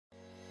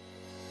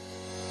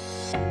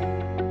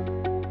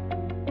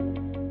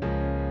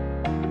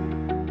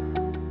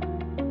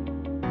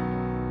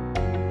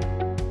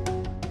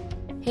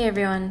Hey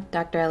everyone,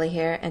 Dr. Ellie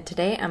here, and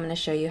today I'm going to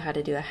show you how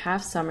to do a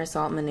half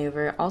somersault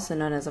maneuver, also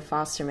known as a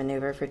Foster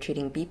maneuver, for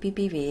treating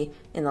BPPV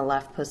in the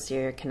left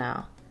posterior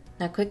canal.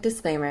 Now, quick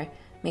disclaimer,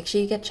 make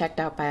sure you get checked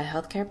out by a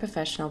healthcare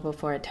professional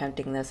before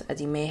attempting this, as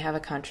you may have a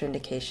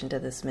contraindication to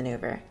this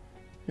maneuver.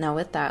 Now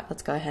with that,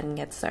 let's go ahead and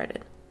get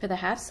started. For the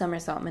half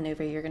somersault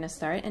maneuver, you're going to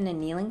start in a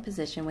kneeling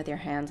position with your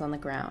hands on the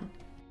ground.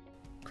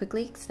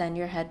 Quickly extend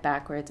your head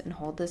backwards and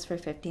hold this for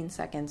 15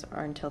 seconds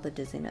or until the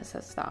dizziness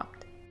has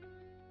stopped.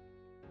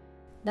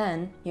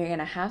 Then, you're going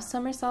to half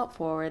somersault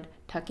forward,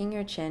 tucking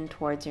your chin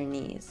towards your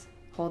knees.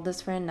 Hold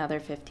this for another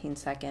 15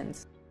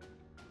 seconds.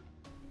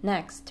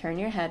 Next, turn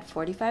your head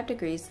 45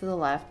 degrees to the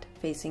left,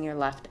 facing your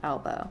left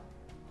elbow.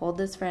 Hold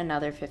this for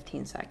another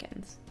 15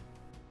 seconds.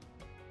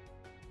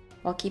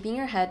 While keeping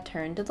your head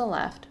turned to the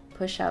left,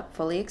 push up,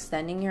 fully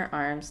extending your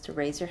arms to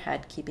raise your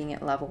head, keeping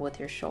it level with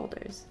your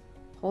shoulders.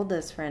 Hold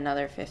this for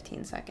another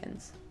 15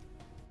 seconds.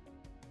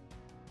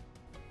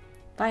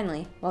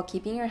 Finally, while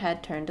keeping your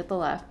head turned to the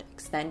left,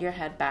 extend your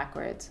head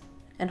backwards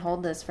and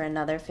hold this for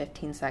another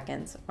 15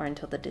 seconds or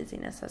until the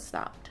dizziness has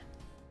stopped.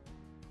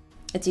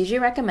 It's usually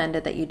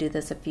recommended that you do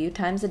this a few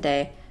times a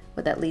day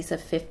with at least a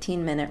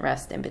 15-minute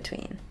rest in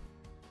between.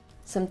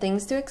 Some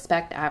things to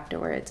expect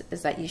afterwards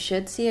is that you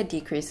should see a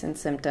decrease in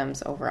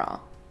symptoms overall.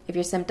 If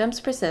your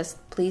symptoms persist,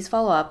 please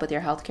follow up with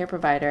your healthcare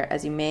provider,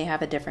 as you may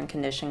have a different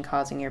condition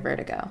causing your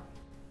vertigo.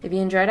 If you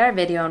enjoyed our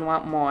video and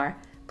want more,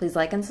 please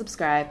like and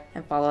subscribe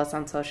and follow us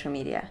on social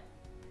media.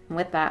 And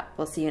with that,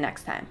 we'll see you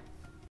next time.